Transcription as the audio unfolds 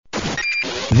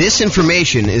This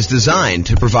information is designed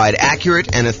to provide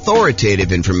accurate and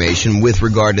authoritative information with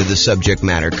regard to the subject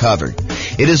matter covered.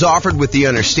 It is offered with the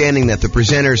understanding that the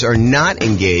presenters are not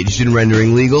engaged in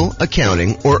rendering legal,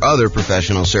 accounting, or other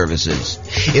professional services.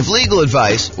 If legal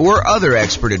advice or other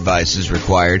expert advice is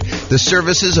required, the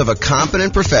services of a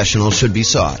competent professional should be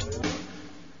sought.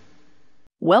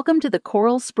 Welcome to the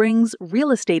Coral Springs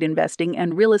Real Estate Investing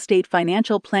and Real Estate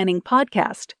Financial Planning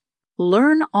Podcast.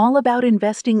 Learn all about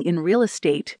investing in real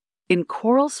estate in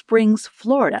Coral Springs,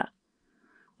 Florida.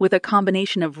 With a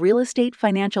combination of real estate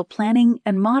financial planning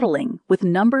and modeling with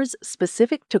numbers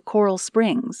specific to Coral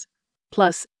Springs,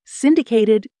 plus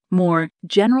syndicated, more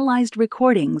generalized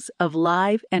recordings of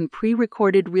live and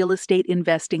pre-recorded real estate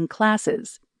investing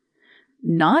classes.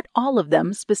 Not all of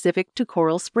them specific to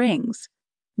Coral Springs.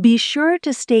 Be sure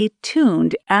to stay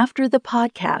tuned after the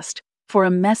podcast for a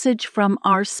message from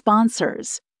our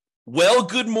sponsors. Well,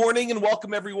 good morning and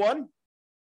welcome, everyone.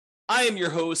 I am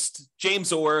your host,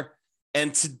 James Orr,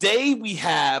 and today we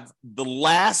have the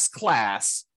last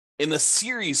class in a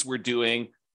series we're doing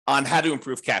on how to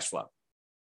improve cash flow.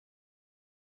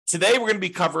 Today, we're going to be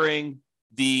covering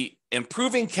the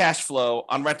improving cash flow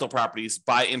on rental properties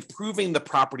by improving the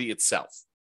property itself.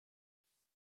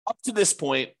 Up to this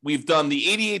point, we've done the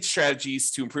 88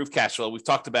 strategies to improve cash flow. We've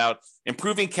talked about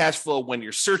improving cash flow when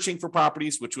you're searching for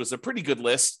properties, which was a pretty good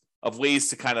list of ways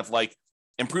to kind of like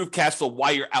improve cash flow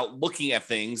while you're out looking at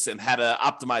things and how to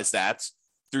optimize that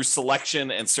through selection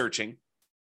and searching.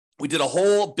 We did a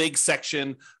whole big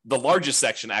section, the largest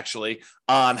section actually,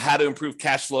 on how to improve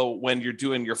cash flow when you're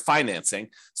doing your financing.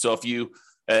 So if you,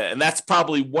 and that's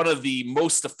probably one of the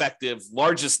most effective,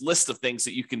 largest list of things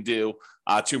that you can do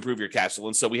to improve your cash flow.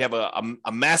 And so we have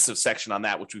a massive section on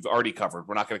that, which we've already covered.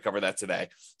 We're not going to cover that today.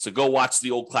 So go watch the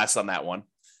old class on that one.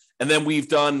 And then we've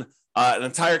done an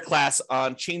entire class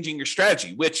on changing your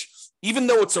strategy, which even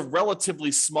though it's a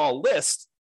relatively small list,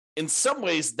 in some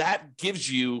ways that gives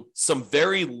you some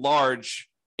very large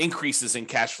increases in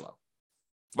cash flow.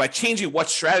 By changing what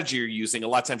strategy you're using, a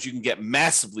lot of times you can get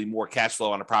massively more cash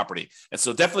flow on a property. And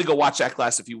so definitely go watch that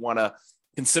class if you want to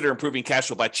consider improving cash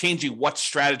flow by changing what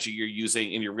strategy you're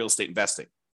using in your real estate investing.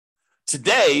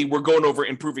 Today, we're going over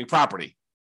improving property.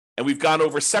 And we've gone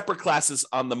over separate classes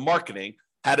on the marketing,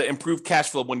 how to improve cash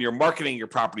flow when you're marketing your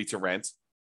property to rent.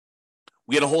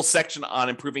 We had a whole section on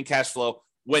improving cash flow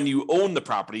when you own the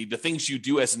property, the things you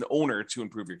do as an owner to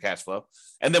improve your cash flow.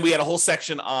 And then we had a whole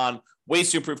section on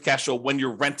ways to improve cash flow when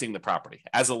you're renting the property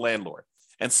as a landlord.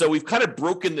 And so we've kind of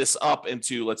broken this up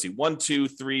into, 1, 2,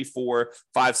 3, 4,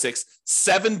 5, 6,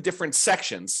 7 different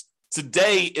sections.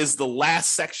 Today is the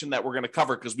last section that we're going to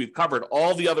cover because we've covered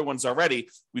all the other ones already.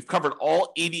 We've covered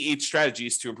all 88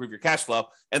 strategies to improve your cash flow.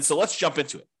 And so let's jump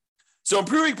into it. So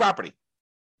improving property.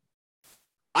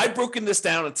 I've broken this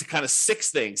down into kind of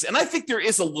 6 things. And I think there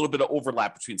is a little bit of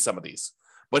overlap between some of these.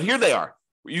 But here they are.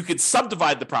 You could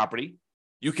subdivide the property.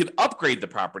 You could upgrade the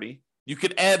property. You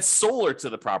could add solar to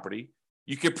the property.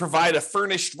 You could provide a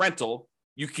furnished rental.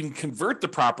 You can convert the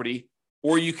property,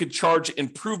 or you could charge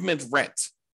improvement rent.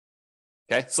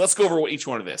 Okay, so let's go over what each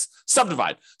one of this.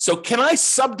 Subdivide. So can I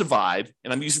subdivide,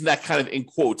 and I'm using that kind of in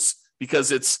quotes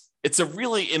because it's a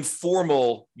really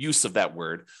informal use of that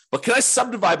word, but can I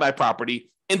subdivide my property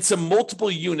into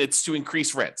multiple units to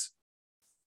increase rent?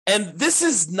 And this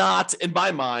is not, in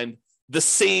my mind, the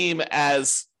same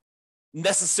as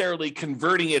necessarily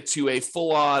converting it to a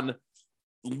full-on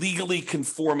legally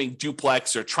conforming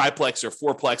duplex or triplex or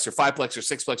fourplex or fiveplex or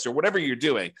sixplex or whatever you're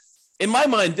doing. In my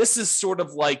mind, this is sort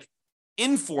of like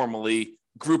informally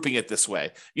grouping it this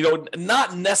way.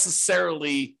 Not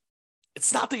necessarily,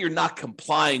 it's not that you're not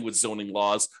complying with zoning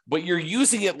laws, but you're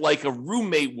using it like a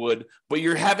roommate would, but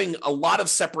you're having a lot of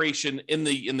separation in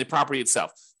the property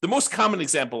itself. The most common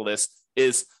example of this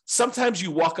is sometimes you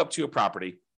walk up to a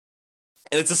property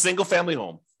and it's a single family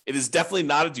home. It is definitely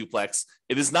not a duplex.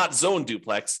 It is not zoned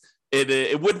duplex.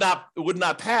 It would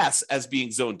not pass as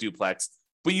being zoned duplex,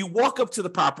 but you walk up to the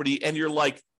property and you're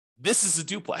like, this is a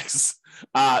duplex.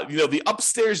 The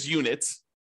upstairs unit,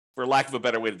 for lack of a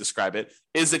better way to describe it,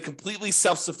 is a completely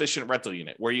self-sufficient rental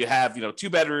unit where you have, 2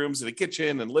 bedrooms and a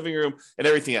kitchen and living room and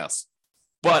everything else.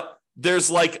 But there's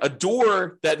like a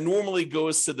door that normally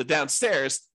goes to the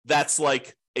downstairs that's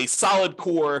like a solid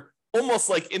core, almost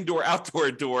like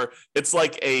indoor-outdoor door. It's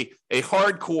like a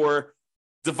hardcore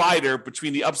divider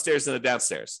between the upstairs and the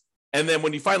downstairs. And then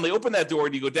when you finally open that door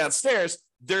and you go downstairs,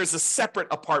 there's a separate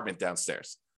apartment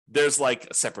downstairs. There's like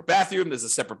a separate bathroom, there's a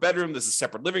separate bedroom, there's a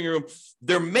separate living room.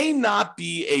 There may not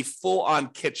be a full-on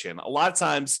kitchen. A lot of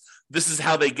times, this is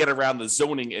how they get around the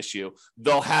zoning issue.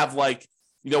 They'll have like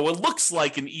what looks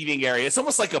like an eating area. It's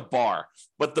almost like a bar,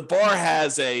 but the bar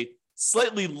has a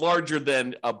slightly larger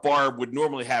than a bar would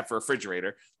normally have for a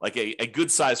refrigerator, like a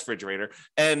good sized refrigerator.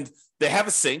 And they have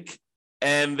a sink,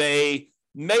 and they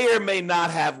may or may not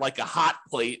have like a hot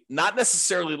plate, not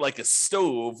necessarily like a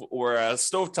stove or a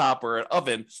stovetop or an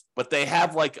oven, but they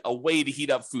have like a way to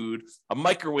heat up food, a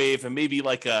microwave, and maybe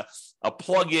like a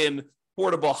plug-in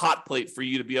portable hot plate for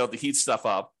you to be able to heat stuff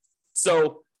up.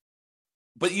 So,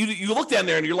 but you look down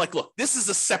there and you're like, look, this is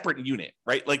a separate unit,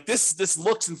 right? Like this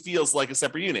looks and feels like a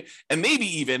separate unit. And maybe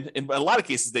even in a lot of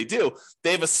cases they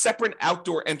have a separate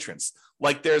outdoor entrance.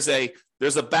 Like there's a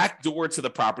back door to the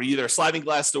property, either a sliding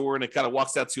glass door and it kind of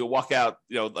walks out to a walkout,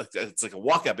 like it's like a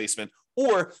walkout basement,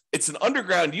 or it's an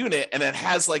underground unit and it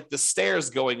has like the stairs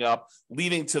going up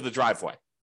leading to the driveway.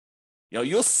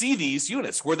 You'll see these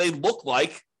units where they look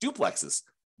like duplexes.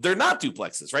 They're not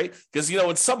duplexes, right? Because,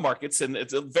 in some markets, and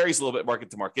it varies a little bit market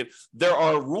to market, there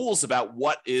are rules about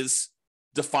what is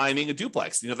defining a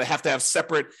duplex. They have to have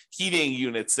separate heating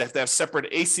units. They have to have separate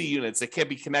AC units. They can't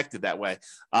be connected that way.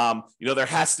 There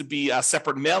has to be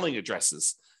separate mailing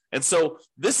addresses. And so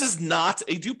this is not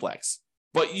a duplex,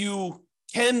 but you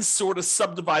can sort of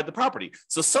subdivide the property.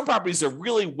 So some properties are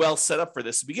really well set up for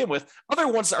this to begin with. Other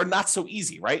ones are not so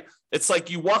easy, right? It's like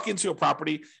you walk into a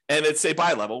property and it's a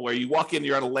bi-level where you walk in,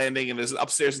 you're on a landing and there's an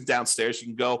upstairs and downstairs. You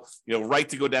can go, right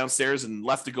to go downstairs and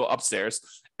left to go upstairs.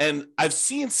 And I've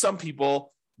seen some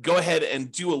people go ahead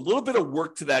and do a little bit of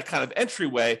work to that kind of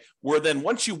entryway where then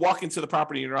once you walk into the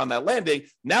property and you're on that landing,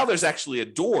 now there's actually a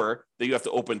door that you have to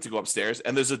open to go upstairs.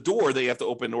 And there's a door that you have to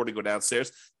open in order to go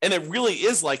downstairs. And it really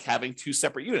is like having two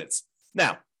separate units.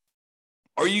 Now,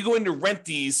 are you going to rent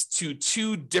these to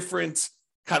two different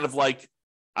kind of like,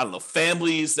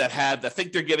 families that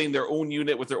think they're getting their own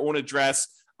unit with their own address?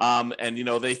 And,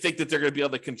 they think that they're going to be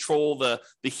able to control the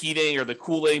heating or the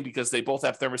cooling because they both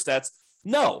have thermostats.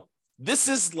 No. This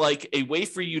is like a way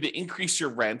for you to increase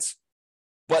your rent,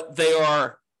 but they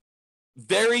are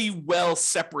very well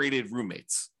separated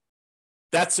roommates.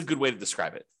 That's a good way to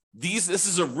describe it. This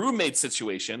is a roommate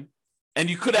situation,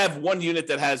 and you could have one unit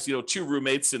that has, two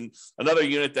roommates and another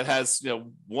unit that has,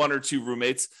 one or two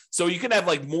roommates. So you can have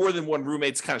like more than one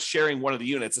roommates kind of sharing one of the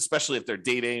units, especially if they're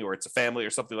dating or it's a family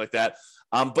or something like that.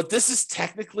 But this is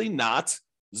technically not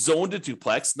zoned to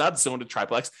duplex, not zoned to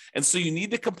triplex. And so you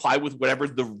need to comply with whatever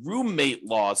the roommate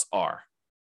laws are.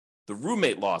 The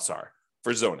roommate laws are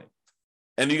for zoning.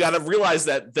 And you got to realize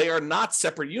that they are not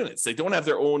separate units. They don't have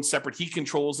their own separate heat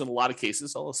controls in a lot of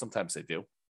cases, although sometimes they do.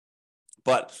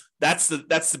 But that's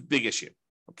the big issue.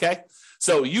 Okay.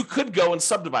 So you could go and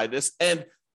subdivide this. And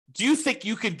do you think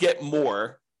you could get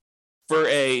more for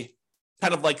a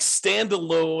kind of like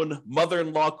standalone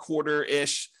mother-in-law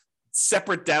quarter-ish,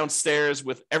 separate downstairs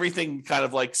with everything kind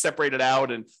of like separated out,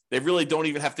 and they really don't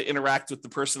even have to interact with the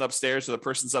person upstairs or the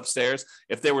person's upstairs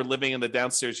if they were living in the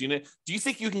downstairs unit? Do you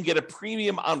think you can get a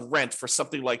premium on rent for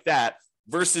something like that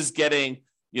versus getting,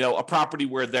 a property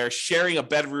where they're sharing a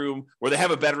bedroom, where they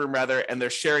have a bedroom rather, and they're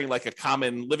sharing like a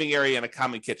common living area and a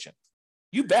common kitchen?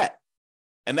 You bet.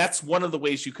 And that's one of the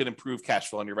ways you could improve cash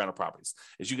flow on your rental properties,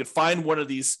 is you could find one of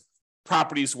these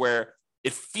properties where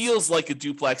it feels like a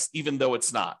duplex, even though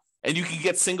it's not. And you can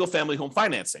get single family home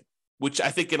financing, which I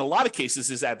think in a lot of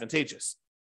cases is advantageous.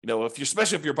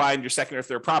 Especially if you're buying your second or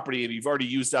third property and you've already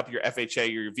used up your FHA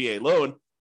or your VA loan,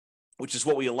 which is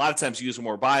what we a lot of times use when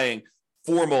we're buying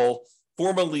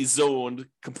formally zoned,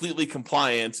 completely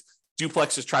compliant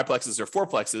duplexes, triplexes, or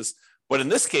fourplexes. But in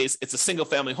this case, it's a single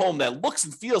family home that looks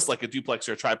and feels like a duplex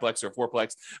or a triplex or a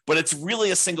fourplex, but it's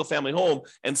really a single family home.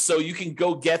 And so you can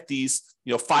go get these,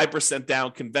 5%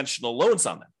 down conventional loans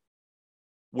on them.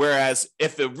 Whereas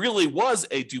if it really was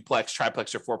a duplex,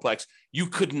 triplex, or fourplex, you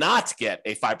could not get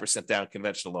a 5% down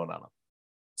conventional loan on them.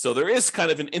 So there is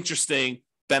kind of an interesting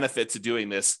benefit to doing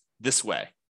this way.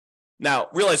 Now,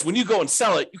 realize when you go and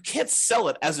sell it, you can't sell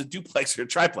it as a duplex or a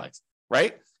triplex,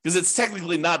 right? Because it's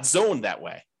technically not zoned that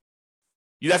way.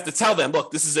 You'd have to tell them,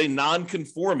 look, this is a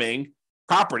non-conforming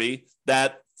property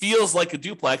that feels like a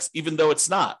duplex, even though it's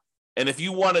not. And if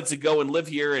you wanted to go and live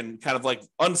here and kind of like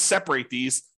unseparate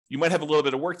these, you might have a little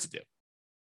bit of work to do.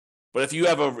 But if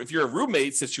you're a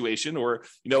roommate situation, or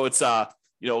it's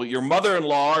your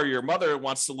mother-in-law or your mother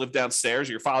wants to live downstairs,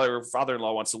 or your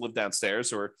father-in-law wants to live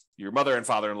downstairs, or your mother and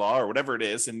father-in-law, or whatever it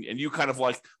is, and you kind of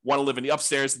like want to live in the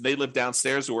upstairs and they live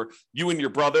downstairs, or you and your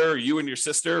brother, or you and your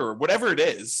sister, or whatever it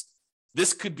is,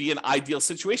 this could be an ideal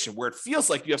situation where it feels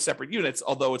like you have separate units,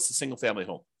 although it's a single-family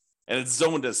home and it's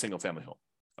zoned as a single-family home.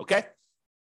 Okay,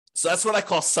 so that's what I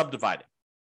call subdividing.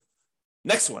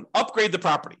 Next one, upgrade the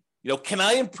property. Can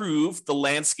I improve the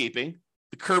landscaping,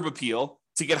 the curb appeal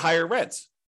to get higher rents?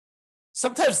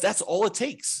 Sometimes that's all it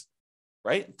takes,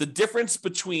 right? The difference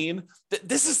between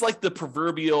this is like the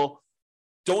proverbial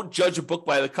don't judge a book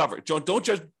by the cover.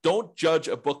 Don't judge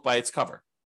a book by its cover.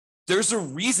 There's a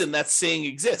reason that saying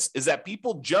exists, is that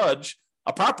people judge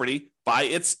a property by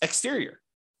its exterior.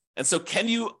 And so can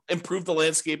you improve the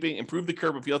landscaping, improve the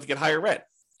curb appeal to get higher rent?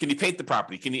 Can you paint the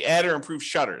property? Can you add or improve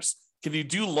shutters? Can you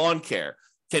do lawn care?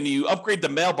 Can you upgrade the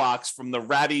mailbox from the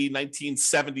ratty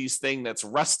 1970s thing that's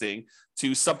rusting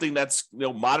to something that's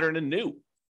modern and new?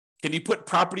 Can you put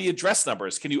property address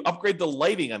numbers? Can you upgrade the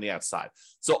lighting on the outside?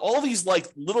 So all these like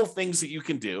little things that you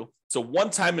can do. So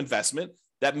one-time investment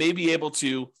that may be able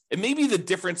to, it may be the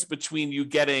difference between you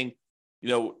getting,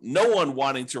 no one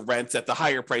wanting to rent at the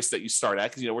higher price that you start at,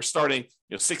 because we're starting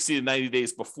 60 to 90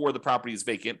 days before the property is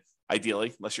vacant,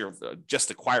 ideally, unless you're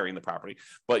just acquiring the property.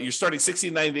 But you're starting 60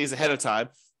 to 90 days ahead of time,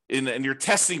 and you're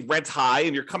testing rent high,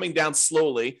 and you're coming down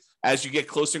slowly as you get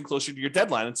closer and closer to your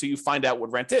deadline until you find out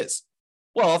what rent is.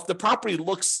 Well, if the property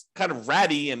looks kind of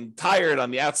ratty and tired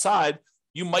on the outside,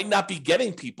 you might not be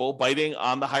getting people biting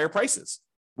on the higher prices.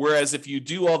 Whereas if you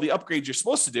do all the upgrades you're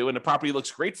supposed to do and the property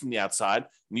looks great from the outside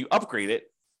and you upgrade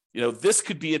it, this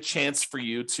could be a chance for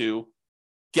you to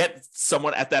get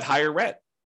someone at that higher rent.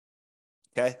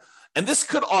 Okay. And this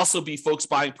could also be folks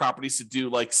buying properties to do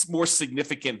like more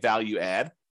significant value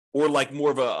add, or like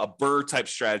more of a BRRRR type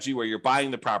strategy where you're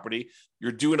buying the property,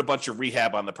 you're doing a bunch of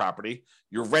rehab on the property,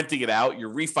 you're renting it out,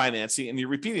 you're refinancing, and you're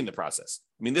repeating the process.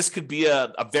 I mean, this could be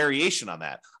a variation on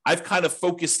that. I've kind of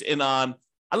focused in on,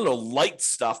 light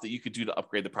stuff that you could do to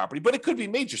upgrade the property, but it could be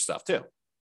major stuff too.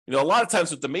 A lot of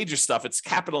times with the major stuff, it's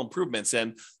capital improvements.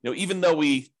 And, even though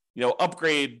we,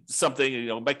 upgrade something,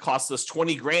 it might cost us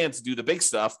 20 grand to do the big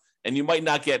stuff, and you might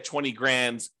not get 20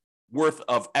 grand worth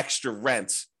of extra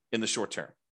rent in the short term.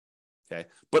 Okay.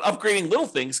 But upgrading little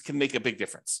things can make a big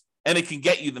difference, and it can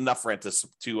get you enough rent to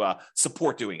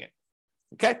support doing it.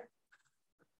 Okay.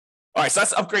 All right. So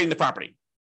that's upgrading the property.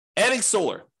 Adding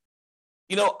solar.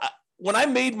 When I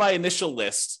made my initial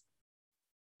list,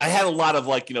 I had a lot of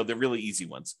the really easy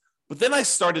ones. But then I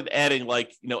started adding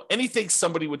anything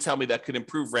somebody would tell me that could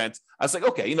improve rent. I was like,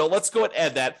 okay, let's go and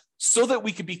add that so that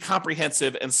we could be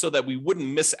comprehensive and so that we wouldn't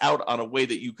miss out on a way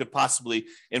that you could possibly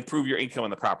improve your income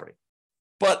on the property.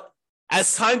 But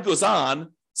as time goes on,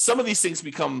 some of these things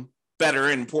become better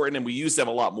and important, and we use them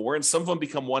a lot more. And some of them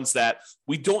become ones that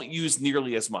we don't use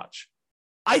nearly as much.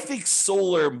 I think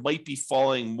solar might be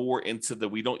falling more into the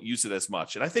we don't use it as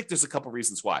much. And I think there's a couple of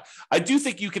reasons why. I do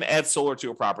think you can add solar to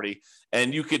a property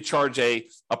and you could charge a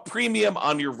premium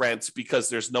on your rent because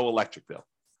there's no electric bill.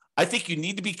 I think you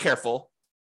need to be careful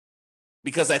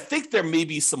because I think there may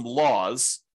be some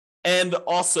laws, and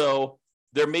also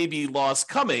there may be laws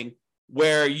coming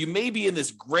where you may be in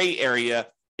this gray area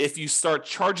if you start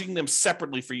charging them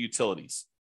separately for utilities.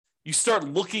 You start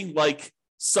looking like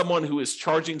someone who is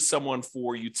charging someone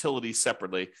for utilities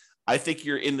separately. I think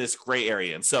you're in this gray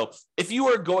area. And so if you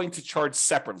are going to charge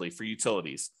separately for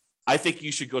utilities, I think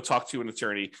you should go talk to an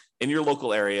attorney in your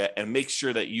local area and make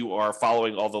sure that you are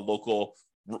following all the local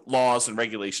laws and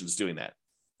regulations doing that.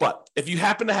 But if you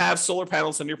happen to have solar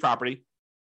panels on your property,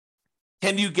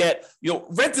 can you get,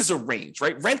 rent is a range,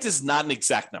 right? Rent is not an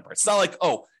exact number. It's not like,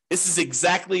 oh, this is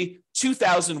exactly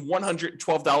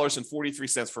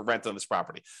 $2,112.43 for rent on this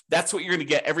property. That's what you're going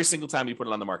to get every single time you put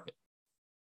it on the market.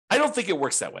 I don't think it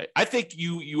works that way. I think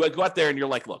you go out there and you're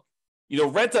like, look,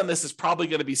 rent on this is probably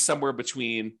going to be somewhere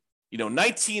between,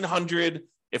 $1,900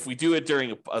 if we do it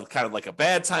during a kind of like a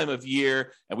bad time of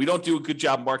year and we don't do a good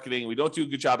job marketing, we don't do a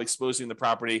good job exposing the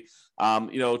property,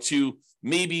 to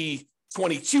maybe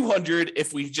 $2,200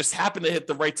 if we just happen to hit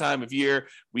the right time of year.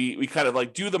 We kind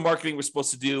of do the marketing we're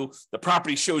supposed to do. The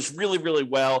property shows really, really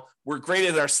well. We're great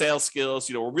at our sales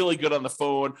skills. We're really good on the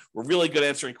phone. We're really good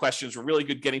answering questions. We're really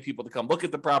good getting people to come look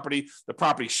at the property. The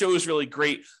property shows really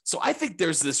great. So I think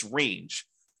there's this range.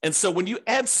 And so when you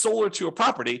add solar to a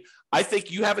property, I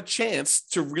think you have a chance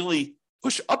to really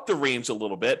push up the range a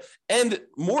little bit and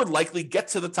more likely get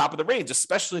to the top of the range,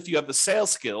 especially if you have the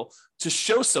sales skill to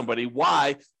show somebody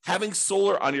why having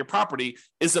solar on your property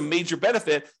is a major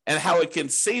benefit and how it can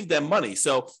save them money.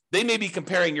 So they may be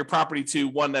comparing your property to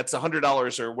one that's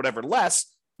 $100 or whatever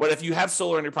less, but if you have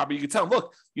solar on your property, you can tell them,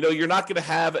 look, you're not going to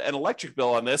have an electric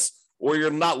bill on this, or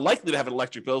you're not likely to have an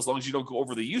electric bill as long as you don't go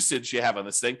over the usage you have on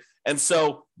this thing. And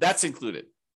so that's included.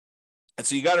 And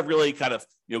so you got to really kind of,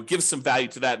 give some value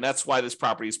to that. And that's why this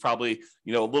property is probably,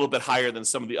 a little bit higher than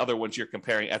some of the other ones you're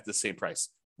comparing at the same price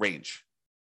range.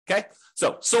 Okay.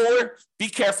 So solar, be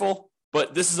careful,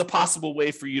 but this is a possible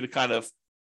way for you to kind of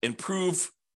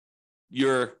improve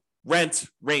your rent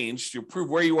range to improve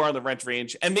where you are in the rent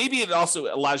range. And maybe it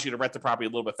also allows you to rent the property a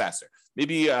little bit faster.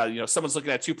 Maybe, someone's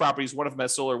looking at two properties, one of them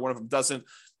has solar, one of them doesn't.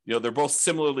 They're both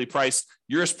similarly priced.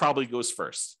 Yours probably goes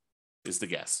first, is the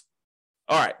guess.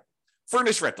 All right,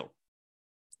 furnished rental.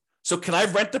 So can I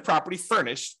rent the property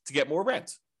furnished to get more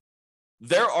rent?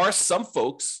 There are some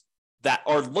folks that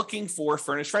are looking for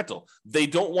furnished rental. They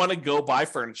don't want to go buy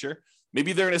furniture.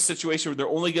 Maybe they're in a situation where they're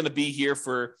only going to be here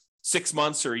for 6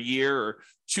 months or a year or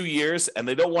 2 years, and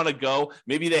they don't want to go.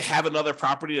 Maybe they have another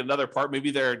property in another part.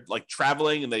 Maybe they're like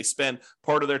traveling and they spend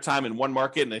part of their time in one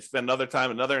market and they spend another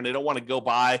time in another, and they don't want to go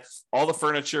buy all the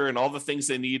furniture and all the things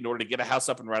they need in order to get a house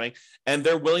up and running. And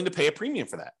they're willing to pay a premium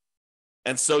for that.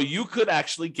 And so you could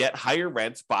actually get higher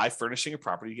rent by furnishing a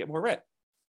property to get more rent.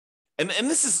 And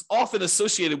this is often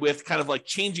associated with kind of like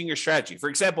changing your strategy. For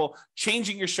example,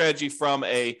 changing your strategy from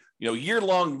a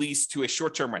year-long lease to a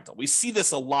short-term rental. We see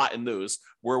this a lot in those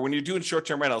where when you're doing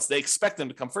short-term rentals, they expect them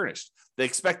to come furnished. They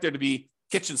expect there to be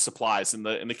kitchen supplies in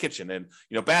the kitchen and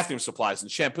bathroom supplies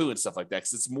and shampoo and stuff like that.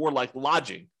 Because it's more like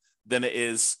lodging than it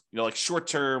is like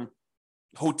short-term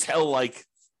hotel-like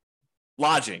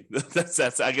lodging.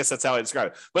 I guess that's how I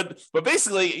describe it. But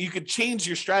basically, you could change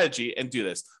your strategy and do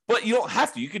this. But you don't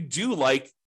have to. You could do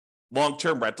like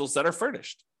long-term rentals that are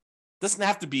furnished. It doesn't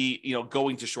have to be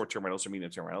going to short-term rentals or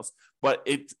medium-term rentals, but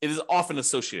it is often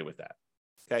associated with that.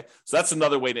 Okay, so that's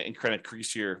another way to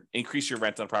increase your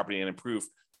rent on property and improve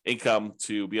income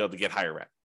to be able to get higher rent.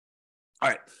 All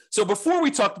right. So before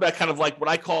we talked about kind of like what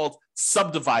I called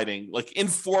subdividing, like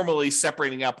informally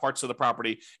separating out parts of the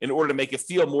property in order to make it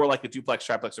feel more like a duplex,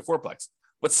 triplex, or fourplex.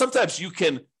 But sometimes you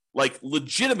can like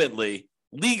legitimately,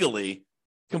 legally,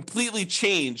 completely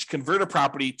convert a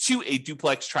property to a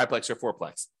duplex, triplex, or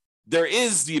fourplex. There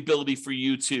is the ability for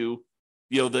you to,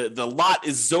 the lot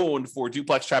is zoned for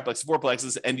duplex, triplex,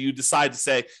 fourplexes, and you decide to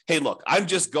say, hey, look, I'm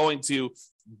just going to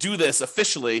do this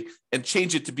officially and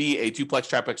change it to be a duplex,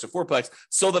 triplex, or fourplex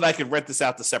so that I can rent this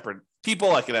out to separate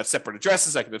people. I can have separate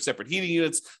addresses. I can have separate heating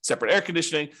units, separate air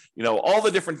conditioning. All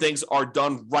the different things are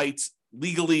done right,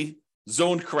 legally,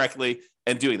 zoned correctly,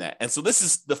 and doing that. And so this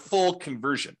is the full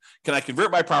conversion. Can I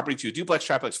convert my property to a duplex,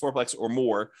 triplex, fourplex, or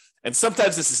more? And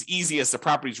sometimes this is easy as the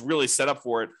property is really set up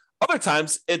for it. Other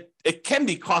times it can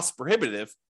be cost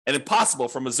prohibitive and impossible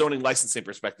from a zoning licensing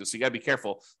perspective. So you got to be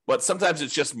careful, but sometimes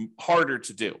it's just harder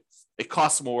to do. It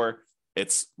costs more,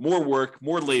 it's more work,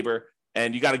 more labor,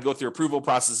 and you got to go through approval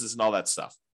processes and all that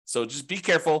stuff. So just be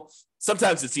careful.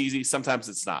 Sometimes it's easy, sometimes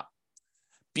it's not.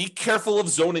 Be careful of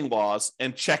zoning laws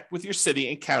and check with your city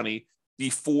and county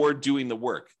before doing the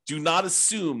work. Do not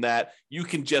assume that you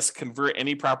can just convert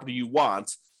any property you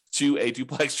want to a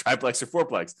duplex, triplex, or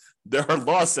fourplex. There are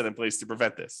laws set in place to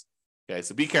prevent this. Okay,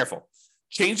 so be careful.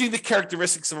 Changing the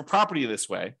characteristics of a property in this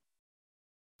way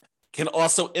can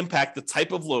also impact the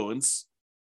type of loans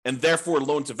and therefore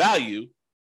loan to value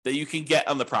that you can get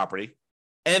on the property.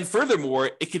 And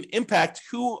furthermore, it can impact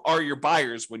who are your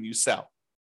buyers when you sell.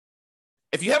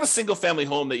 If you have a single family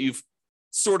home that you've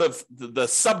sort of the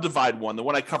subdivide one, the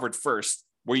one I covered first,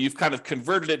 where you've kind of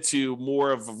converted it to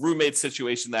more of a roommate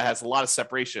situation that has a lot of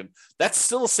separation, that's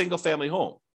still a single family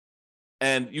home.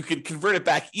 And you can convert it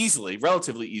back easily,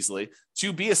 relatively easily,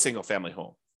 to be a single family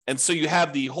home. And so you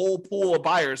have the whole pool of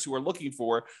buyers who are looking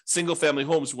for single family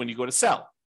homes when you go to sell.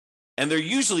 And there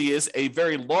usually is a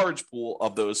very large pool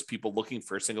of those people looking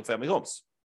for single family homes.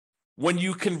 When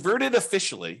you convert it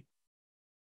officially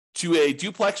to a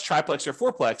duplex, triplex, or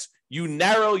fourplex, you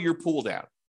narrow your pool down.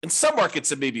 In some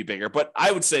markets, it may be bigger, but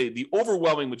I would say the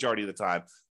overwhelming majority of the time,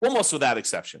 almost without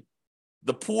exception,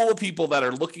 the pool of people that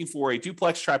are looking for a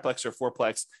duplex, triplex, or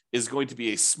fourplex is going to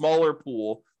be a smaller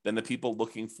pool than the people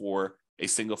looking for a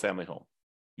single family home.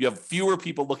 You have fewer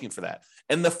people looking for that.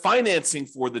 And the financing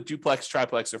for the duplex,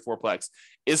 triplex, or fourplex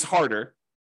is harder,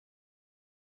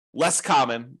 less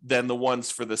common than the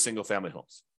ones for the single family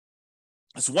homes.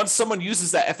 So once someone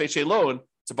uses that FHA loan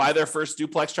to buy their first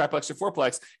duplex, triplex, or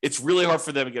fourplex, it's really hard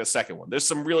for them to get a second one. There's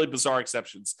some really bizarre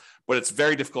exceptions, but it's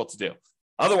very difficult to do.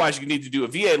 Otherwise, you need to do a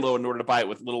VA loan in order to buy it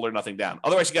with little or nothing down.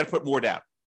 Otherwise, you got to put more down.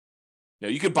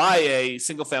 You could buy a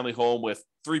single family home with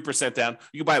 3% down.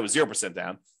 You can buy it with 0%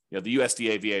 down. The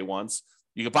USDA VA ones.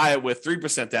 You can buy it with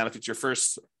 3% down if it's your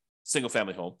first single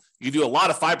family home. You can do a lot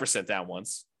of 5% down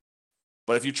ones.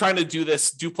 But if you're trying to do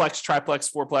this duplex, triplex,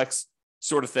 fourplex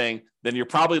sort of thing, then you're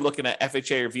probably looking at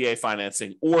FHA or VA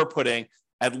financing or putting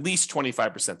at least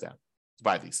 25% down to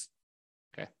buy these.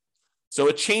 Okay. So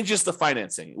it changes the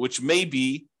financing, which may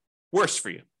be worse for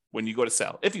you when you go to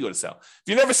sell, if you go to sell. If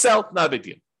you never sell, not a big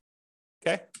deal.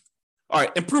 Okay. All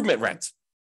right. Improvement rent.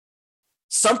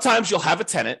 Sometimes you'll have a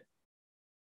tenant.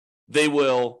 They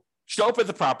will show up at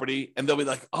the property and they'll be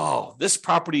like, oh, this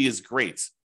property is great.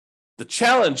 The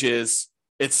challenge is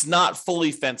it's not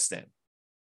fully fenced in.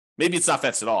 Maybe it's not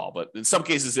fenced at all, but in some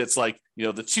cases it's like,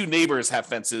 the two neighbors have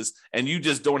fences and you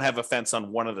just don't have a fence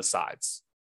on one of the sides.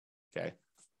 Okay.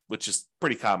 Which is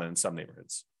pretty common in some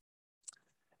neighborhoods.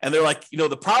 And they're like,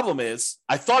 the problem is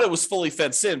I thought it was fully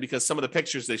fenced in because some of the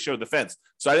pictures they showed the fence.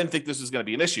 So I didn't think this was going to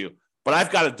be an issue, but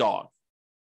I've got a dog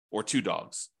or two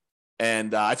dogs.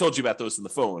 And I told you about those in the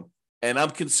phone. And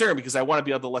I'm concerned because I want to be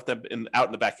able to let them out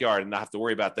in the backyard and not have to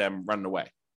worry about them running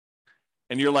away.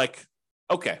 And you're like,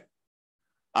 okay,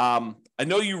 I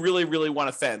know you really, really want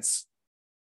a fence.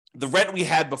 The rent we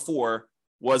had before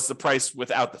was the price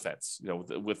without the fence,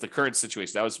 with the current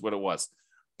situation. That was what it was.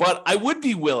 But I would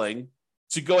be willing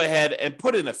to go ahead and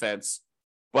put in a fence,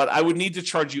 but I would need to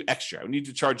charge you extra. I would need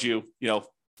to charge you,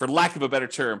 for lack of a better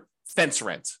term, fence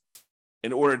rent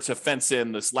in order to fence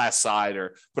in this last side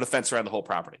or put a fence around the whole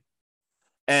property.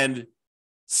 And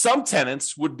some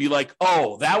tenants would be like,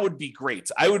 oh, that would be great.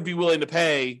 I would be willing to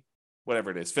pay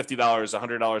whatever it is, $50,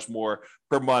 $100 more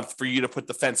per month for you to put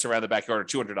the fence around the backyard, or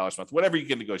 $200 a month, whatever you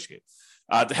can negotiate,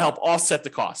 to help offset the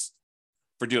cost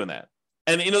for doing that.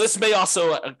 And, this may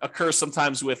also occur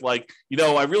sometimes with I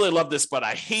really love this, but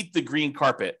I hate the green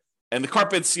carpet. And the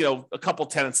carpet's, a couple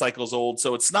tenant cycles old.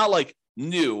 So it's not like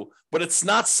new, but it's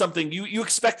not something you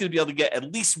expect to be able to get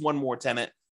at least one more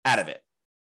tenant out of it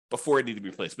before it needs to be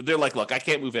replaced. But they're like, look, I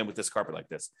can't move in with this carpet like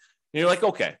this. And you're like,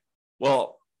 okay,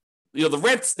 well, the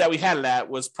rent that we had it at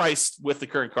was priced with the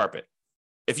current carpet.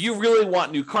 If you really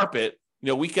want new carpet,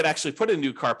 we could actually put in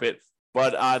new carpet,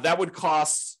 but that would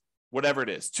cost whatever it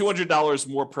is, $200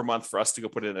 more per month for us to go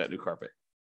put in that new carpet.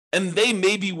 And they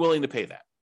may be willing to pay that.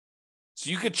 So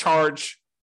you could charge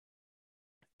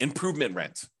improvement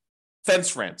rent,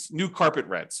 fence rent, new carpet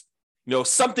rent,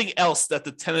 something else that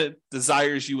the tenant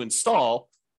desires you install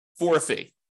for a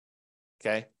fee.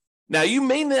 Okay. Now you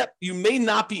may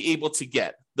not be able to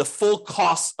get the full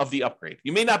cost of the upgrade.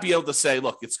 You may not be able to say,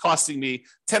 look, it's costing me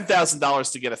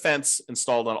 $10,000 to get a fence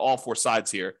installed on all four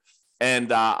sides here.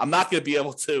 And I'm not going to be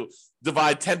able to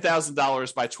divide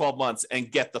 $10,000 by 12 months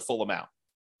and get the full amount.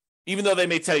 Even though they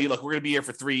may tell you, look, we're going to be here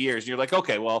for 3 years. And you're like,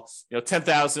 okay, well,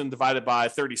 10,000 divided by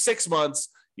 36 months,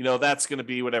 that's going to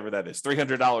be whatever that is,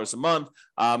 $300 a month.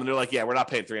 And they're like, yeah, we're not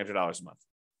paying $300 a month.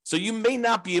 So you may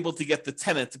not be able to get the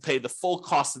tenant to pay the full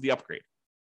cost of the upgrade.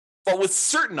 But with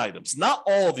certain items, not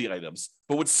all of the items,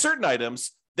 but with certain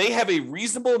items, they have a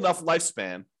reasonable enough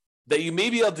lifespan that you may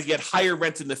be able to get higher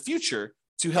rent in the future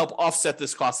to help offset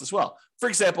this cost as well. For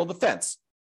example, the fence.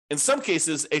 In some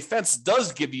cases, a fence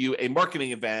does give you a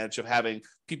marketing advantage of having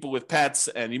people with pets,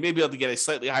 and you may be able to get a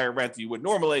slightly higher rent than you would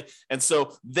normally. And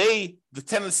so the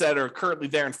tenants that are currently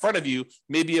there in front of you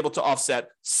may be able to offset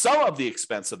some of the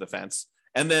expense of the fence.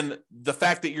 And then the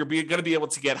fact that you're going to be able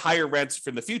to get higher rents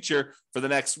for the future for the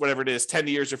next, whatever it is, 10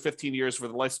 years or 15 years for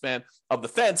the lifespan of the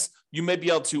fence, you may be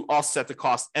able to offset the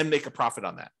cost and make a profit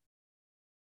on that.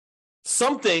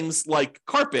 Some things like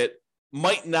carpet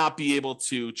might not be able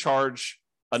to charge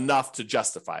enough to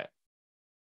justify it.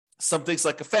 Some things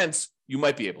like a fence, you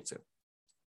might be able to.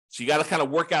 So you got to kind of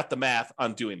work out the math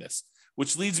on doing this,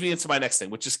 which leads me into my next thing,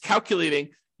 which is calculating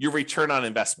your return on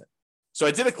investment. So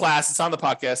I did a class, it's on the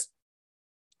podcast.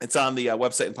 It's on the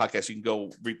website and podcast. You can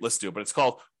go listen to it, but it's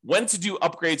called When to Do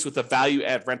Upgrades with a Value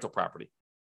Add Rental Property.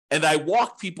 And I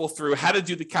walk people through how to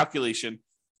do the calculation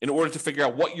in order to figure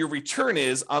out what your return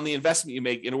is on the investment you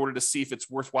make in order to see if it's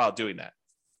worthwhile doing that.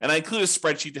 And I include a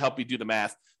spreadsheet to help you do the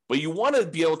math, but you want to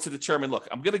be able to determine, look,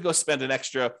 I'm going to go spend an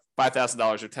extra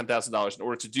 $5,000 or $10,000 in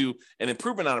order to do an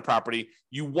improvement on a property.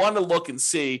 You want to look and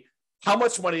see how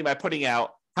much money am I putting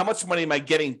out? How much money am I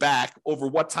getting back over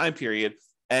what time period?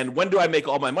 And when do I make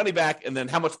all my money back? And then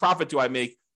how much profit do I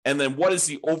make? And then what is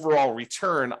the overall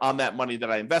return on that money that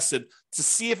I invested to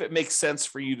see if it makes sense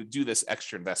for you to do this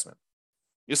extra investment?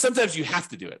 Sometimes you have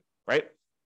to do it, right?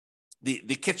 The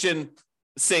kitchen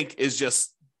sink is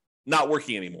just not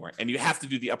working anymore, and you have to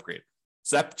do the upgrade.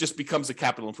 So that just becomes a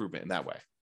capital improvement in that way.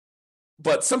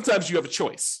 But sometimes you have a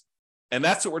choice. And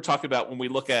that's what we're talking about when we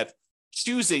look at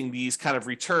choosing these kind of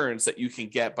returns that you can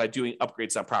get by doing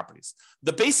upgrades on properties.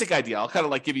 The basic idea, I'll kind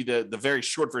of like give you the very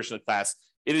short version of the class.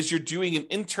 It is you're doing an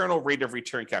internal rate of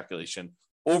return calculation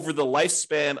over the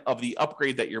lifespan of the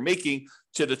upgrade that you're making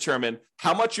to determine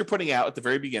how much you're putting out at the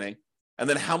very beginning, and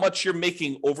then how much you're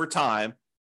making over time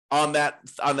on that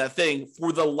thing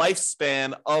for the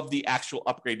lifespan of the actual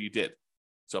upgrade you did.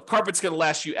 So if carpet's going to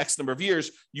last you X number of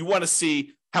years, you want to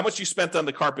see how much you spent on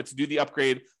the carpet to do the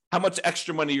upgrade, how much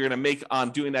extra money you're going to make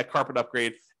on doing that carpet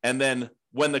upgrade. And then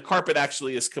when the carpet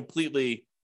actually is completely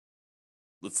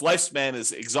its lifespan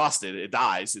is exhausted, it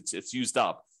dies, it's used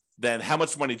up, then how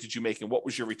much money did you make and what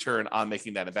was your return on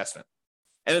making that investment?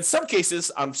 And in some cases,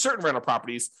 on certain rental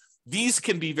properties, these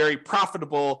can be very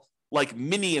profitable, like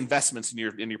mini investments in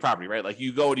your property, right? Like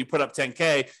you go and you put up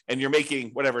 10K and you're making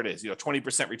whatever it is,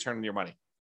 20% return on your money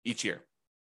each year.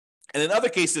 And in other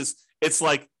cases, it's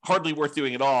like hardly worth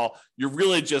doing at all. You're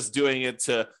really just doing it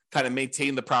to kind of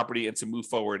maintain the property and to move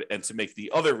forward and to make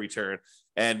the other return.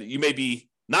 And you may be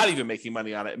not even making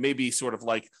money on it. It may be sort of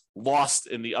like lost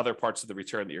in the other parts of the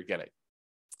return that you're getting.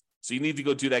 So you need to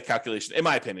go do that calculation, in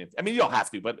my opinion. I mean, you don't have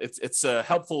to, but it's a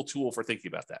helpful tool for thinking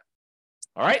about that.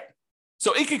 All right.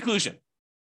 So in conclusion,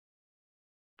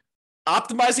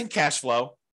 optimizing cash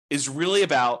flow is really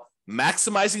about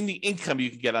maximizing the income you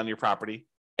can get on your property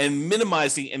and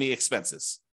minimizing any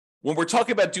expenses. When we're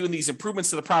talking about doing these improvements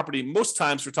to the property, most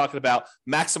times we're talking about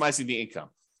maximizing the income.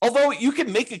 Although you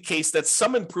can make a case that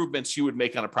some improvements you would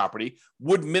make on a property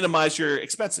would minimize your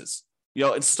expenses.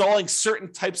 Installing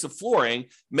certain types of flooring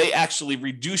may actually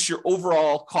reduce your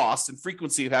overall cost and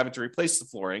frequency of having to replace the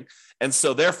flooring. And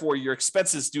so therefore your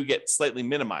expenses do get slightly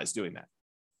minimized doing that.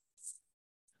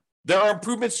 There are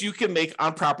improvements you can make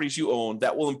on properties you own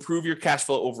that will improve your cash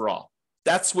flow overall.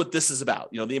 That's what this is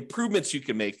about. The improvements you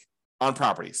can make on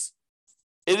properties.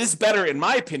 It is better, in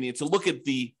my opinion, to look at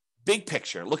the big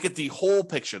picture, look at the whole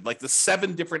picture, like the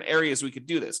 7 different areas we could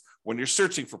do this. When you're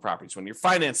searching for properties, when you're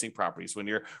financing properties, when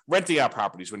you're renting out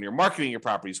properties, when you're marketing your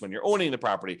properties, when you're owning the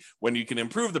property, when you can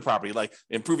improve the property, like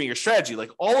improving your strategy, like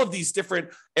all of these different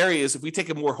areas. If we take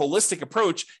a more holistic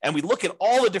approach and we look at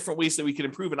all the different ways that we can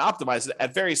improve and optimize it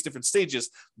at various different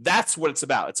stages, that's what it's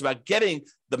about. It's about getting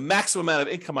the maximum amount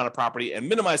of income on a property and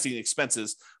minimizing the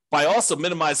expenses by also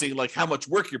minimizing like how much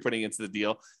work you're putting into the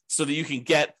deal so that you can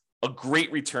get a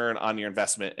great return on your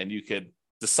investment, and you could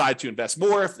decide to invest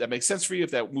more if that makes sense for you, if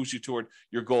that moves you toward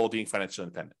your goal of being financially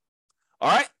independent.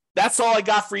 All right, that's all I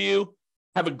got for you.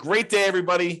 Have a great day,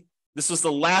 everybody. This was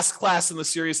the last class in the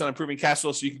series on improving cash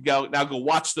flow, so you can go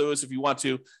watch those if you want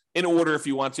to, in order if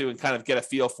you want to, and kind of get a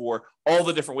feel for all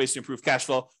the different ways to improve cash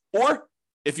flow. Or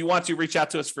if you want to, reach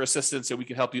out to us for assistance, and we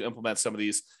can help you implement some of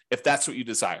these if that's what you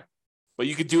desire. But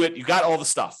you could do it. You got all the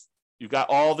stuff. You've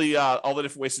got all the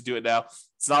different ways to do it now.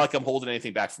 It's not like I'm holding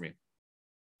anything back from you.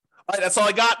 All right, that's all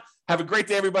I got. Have a great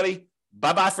day, everybody.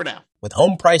 Bye-bye for now. With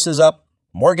home prices up,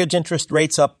 mortgage interest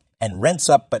rates up, and rents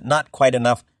up but not quite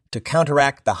enough to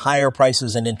counteract the higher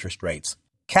prices and interest rates,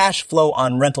 cash flow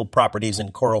on rental properties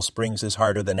in Coral Springs is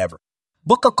harder than ever.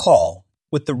 Book a call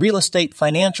with the Real Estate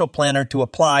Financial Planner to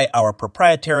apply our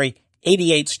proprietary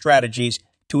 88 strategies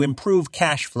to improve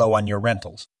cash flow on your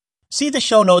rentals. See the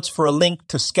show notes for a link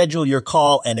to schedule your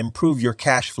call and improve your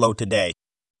cash flow today.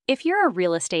 If you're a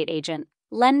real estate agent,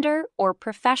 lender, or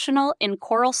professional in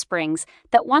Coral Springs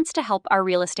that wants to help our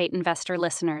real estate investor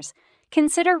listeners,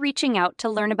 consider reaching out to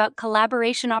learn about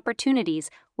collaboration opportunities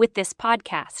with this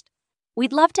podcast.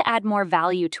 We'd love to add more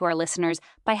value to our listeners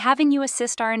by having you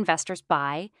assist our investors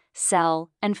buy, sell,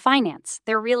 and finance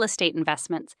their real estate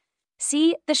investments.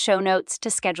 See the show notes to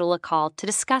schedule a call to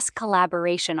discuss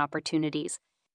collaboration opportunities.